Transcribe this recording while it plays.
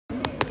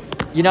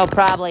You know,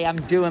 probably I'm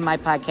doing my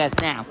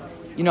podcast now.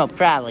 You know,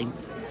 probably.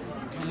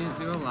 Can you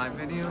do a live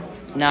video?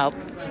 Nope.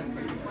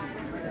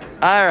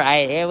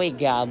 Alright, here we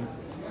go.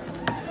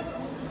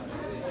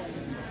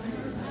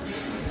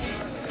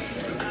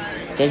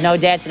 There's no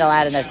dancing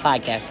allowed in this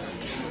podcast.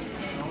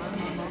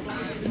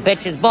 The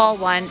Bitches Bowl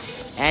won,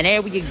 and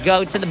here we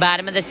go to the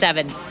bottom of the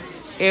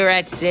 7th. Here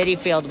at Citi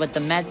Field with the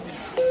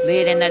Mets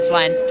leading this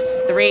one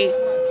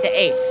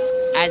 3-8.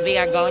 As we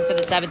are going to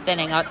the 7th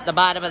inning, at the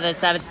bottom of the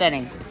 7th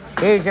inning.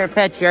 Here's your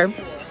pitcher.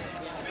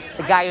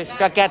 The guy who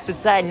struck out the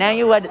side. Now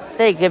you would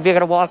think if you're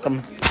going to walk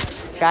him.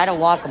 Try to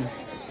walk him.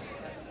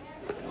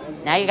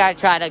 Now you got to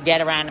try to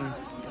get around him.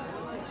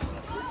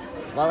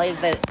 Well,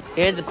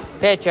 here's the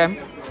pitcher.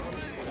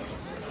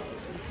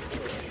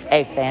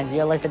 Hey fans,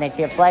 you're listening to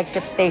your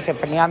flagship station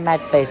for New York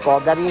Mets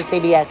baseball,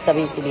 WCBS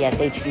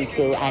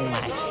HD2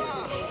 NY.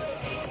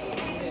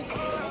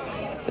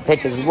 The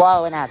pitch is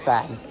low and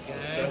outside.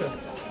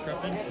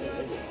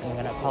 I'm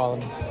gonna call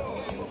him.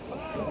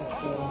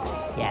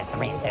 Yeah,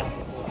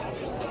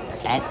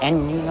 3-2.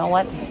 And you know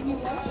what?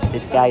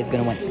 This guy's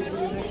gonna win.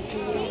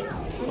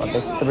 Well,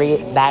 there's 3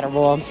 batter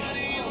rule,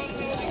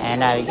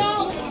 and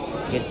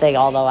you'd think,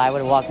 although I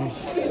would walk him.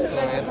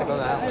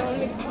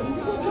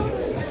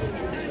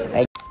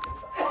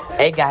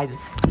 Hey guys,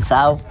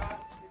 so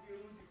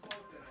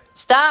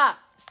stop.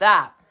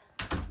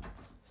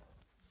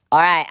 All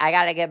right, I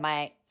gotta give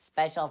my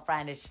special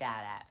friend a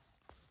shout out.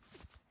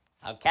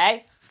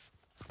 Okay,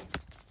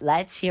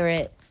 let's hear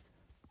it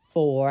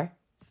for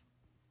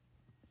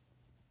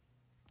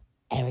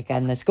Erica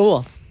in the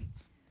school.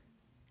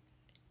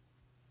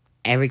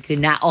 Erica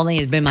not only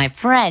has been my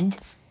friend,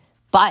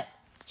 but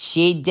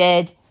she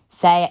did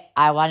say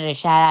I wanted a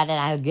shout out, and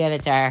I'll give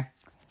it to her.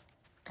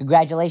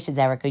 Congratulations,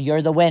 Erica,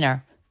 you're the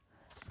winner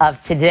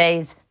of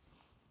today's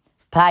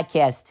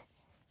podcast.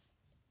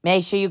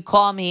 Make sure you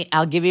call me.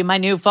 I'll give you my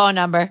new phone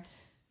number.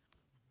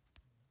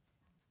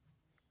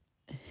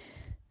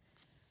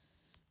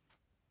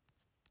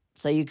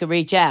 So you can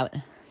reach out.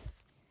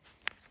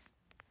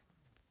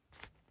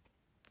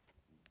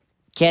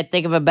 Can't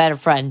think of a better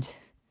friend.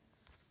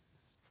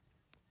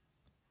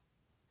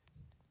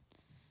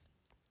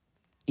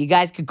 You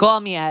guys can call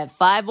me at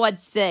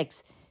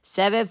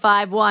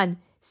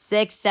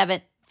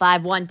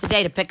 516-751-6751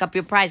 today to pick up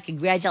your prize.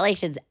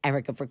 Congratulations,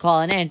 Erica, for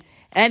calling in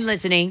and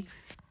listening.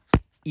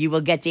 You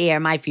will get to hear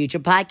my future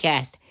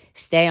podcast.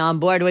 Stay on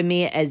board with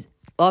me as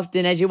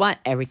often as you want,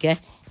 Erica,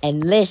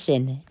 and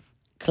listen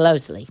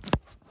closely.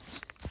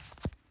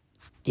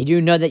 Did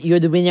you know that you're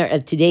the winner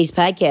of today's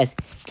podcast?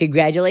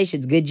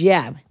 Congratulations. Good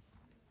job.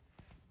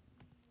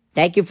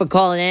 Thank you for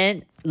calling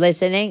in,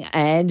 listening,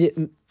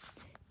 and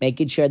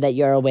making sure that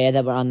you're aware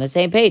that we're on the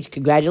same page.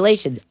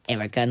 Congratulations,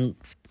 Erica.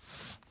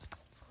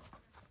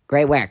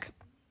 Great work.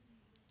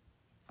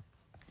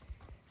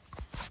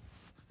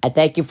 I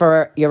thank you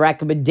for your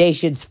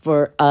recommendations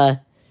for my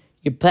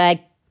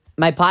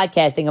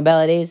podcasting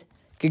abilities.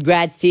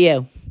 Congrats to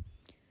you.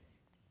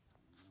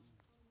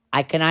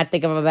 I cannot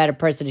think of a better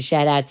person to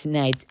shout out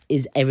tonight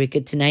is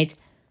Erica tonight.